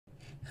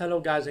Hello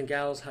guys and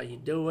gals, how you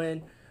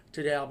doing?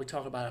 Today I'll be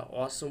talking about an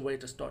awesome way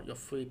to start your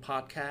free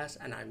podcast,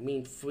 and I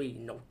mean free,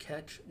 no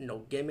catch, no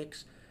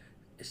gimmicks.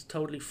 It's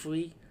totally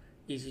free,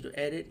 easy to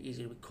edit,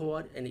 easy to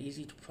record, and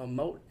easy to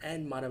promote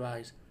and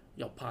monetize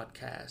your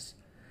podcast.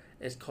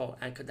 It's called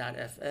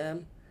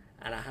Anchor.fm,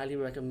 and I highly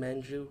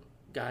recommend you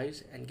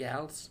guys and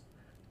gals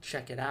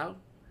check it out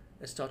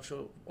and start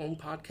your own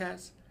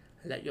podcast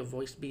and let your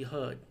voice be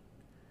heard.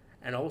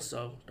 And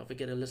also, don't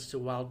forget to listen to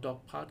Wild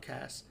Dog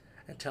Podcast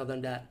and tell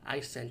them that I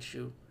sent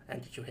you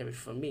and that you hear it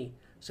from me.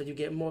 So you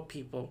get more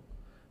people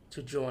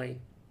to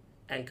join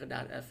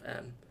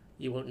Anchor.fm.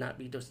 You will not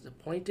be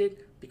disappointed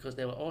because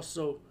they will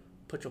also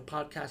put your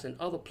podcast in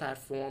other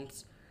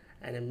platforms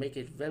and then make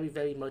it very,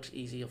 very much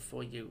easier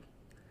for you.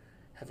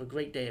 Have a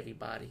great day,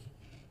 everybody.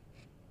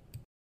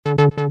 Hey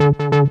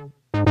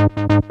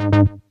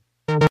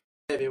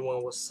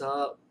everyone, what's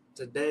up?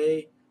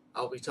 Today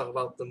I'll be talking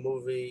about the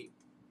movie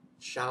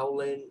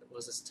Shaolin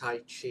versus Tai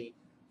Chi.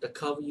 The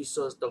cover you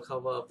saw is the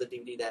cover of the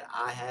DVD that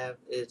I have.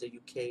 It is a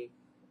UK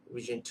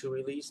Region 2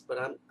 release, but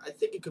I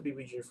think it could be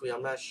Region 3.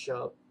 I'm not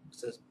sure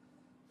since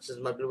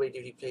my Blu-ray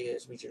DVD player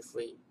is Region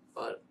 3,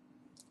 but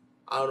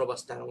I don't know about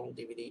standalone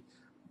DVD.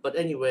 But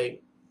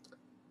anyway,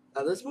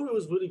 this movie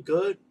was really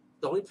good.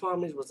 The only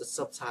problem was the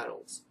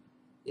subtitles.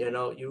 You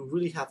know, you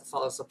really have to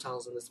follow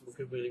subtitles in this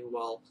movie really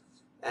well.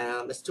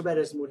 It's too bad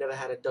this movie never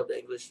had a dubbed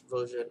English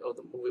version of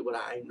the movie, what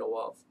I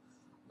know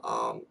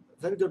of.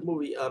 Very good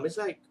movie. It's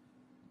like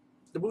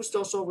the movie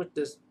starts off with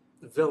this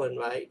villain,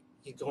 right?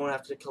 He's going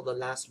after to kill the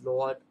last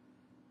lord,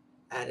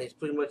 and it's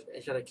pretty much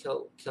he's trying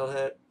to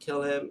kill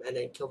him, and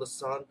then kill the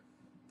son.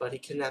 But he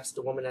kidnaps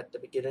the woman at the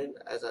beginning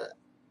as a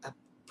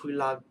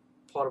prologue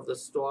part of the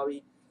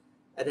story,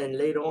 and then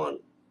later on,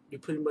 you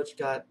pretty much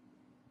got.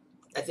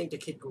 I think the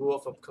kid grew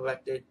up, if I'm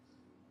corrected,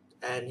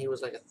 and he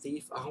was like a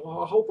thief. I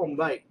hope I'm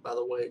right, by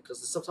the way, because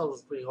the subtitles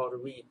was pretty hard to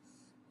read.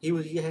 He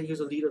was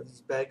a leader of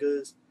these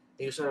beggars. And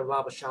he was trying to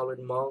rob a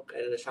Shaolin monk,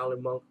 and then the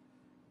Shaolin monk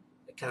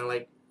kind of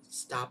like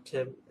stopped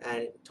him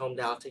and told him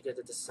that I'll take you as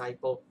a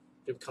disciple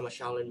to become a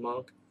Shaolin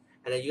monk.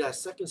 And then you got a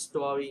second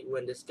story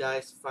when this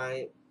guy's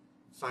find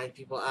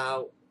people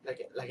out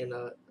like in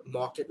a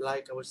market,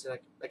 like I would say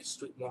like a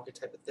street market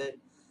type of thing.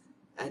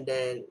 And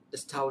then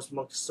this Taoist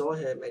monk saw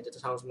him, and the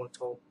Taoist monk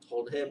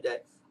told him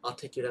that I'll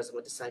take you as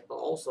my disciple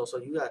also. So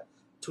you got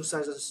two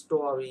sides of the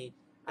story,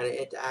 and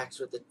it interacts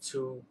with the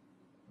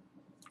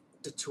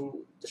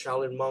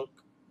Shaolin monk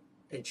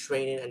in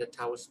training and the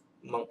Taoist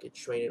monk in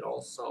training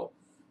also.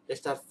 They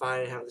start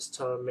fighting, have this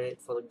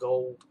tournament for the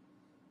gold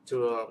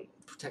to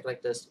protect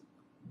like this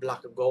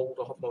block of gold,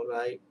 I hope I'm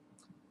right,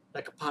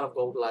 like a pot of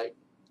gold, like.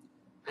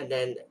 And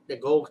then the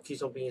gold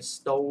keeps on being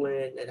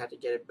stolen and have to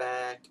get it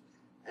back.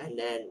 And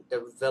then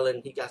the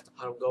villain, he got the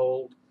pot of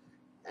gold.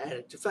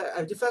 And to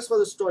fast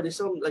forward the story, there's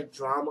some like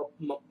drama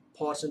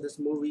parts in this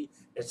movie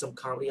and some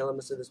comedy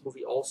elements in this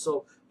movie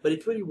also. But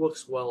it pretty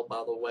works well,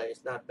 by the way.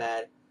 It's not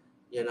bad,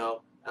 you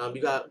know.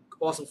 You got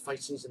awesome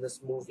fight scenes in this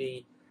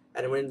movie,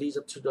 and when it leads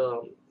up to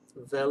the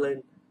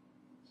villain,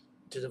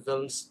 to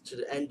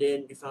the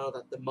ending, you found out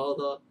that the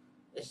mother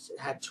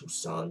had two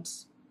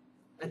sons,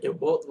 and they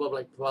both were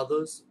like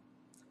brothers.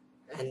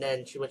 And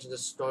then she mentioned the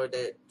story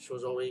that she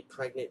was already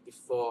pregnant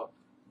before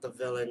the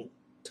villain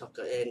took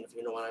her in, if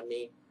you know what I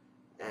mean.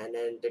 And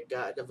then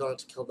the villain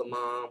to kill the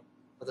mom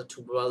of the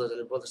two brothers, and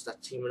the brothers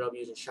start teaming up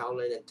using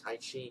Shaolin and Tai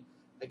Chi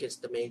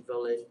against the main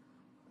villain.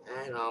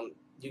 And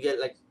you get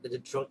like the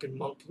drunken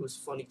monk, who was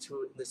funny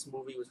too in this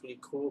movie. It was really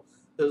cool.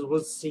 There's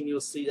one scene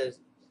you'll see that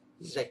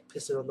he's like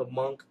pissing on the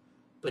monk,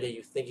 but then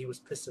you think he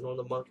was pissing on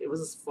the monk. It was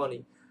just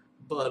funny,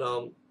 but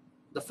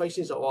the fight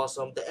scenes are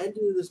awesome. The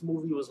ending of this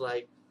movie was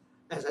like,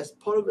 as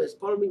part of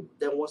me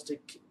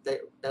that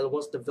that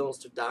wants the villains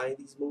to die in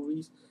these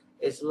movies.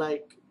 It's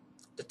like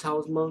the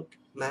Taoist monk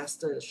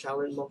master and the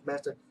Shaolin monk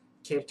master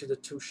came to the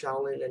two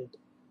Shaolin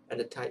and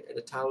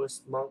the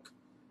Taoist monk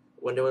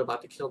when they were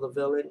about to kill the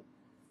villain.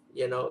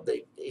 You know,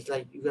 it's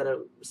like you gotta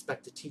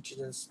respect the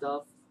teachings and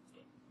stuff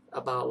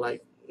about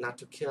like not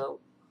to kill.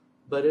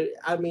 But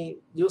I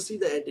mean, you'll see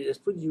the ending. It's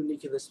pretty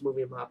unique in this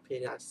movie, in my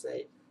opinion. I'd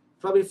say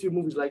probably a few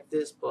movies like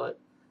this, but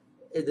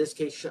in this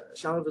case,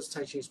 Shaolin vs.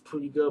 Tai Chi is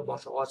pretty good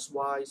martial arts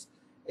wise.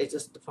 It's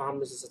just the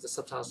problem is that the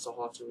subtitles are so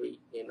hard to read.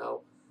 You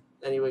know.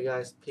 Anyway,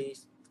 guys,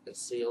 peace and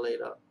see you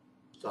later.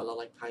 Do I look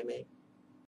like Pai Mei?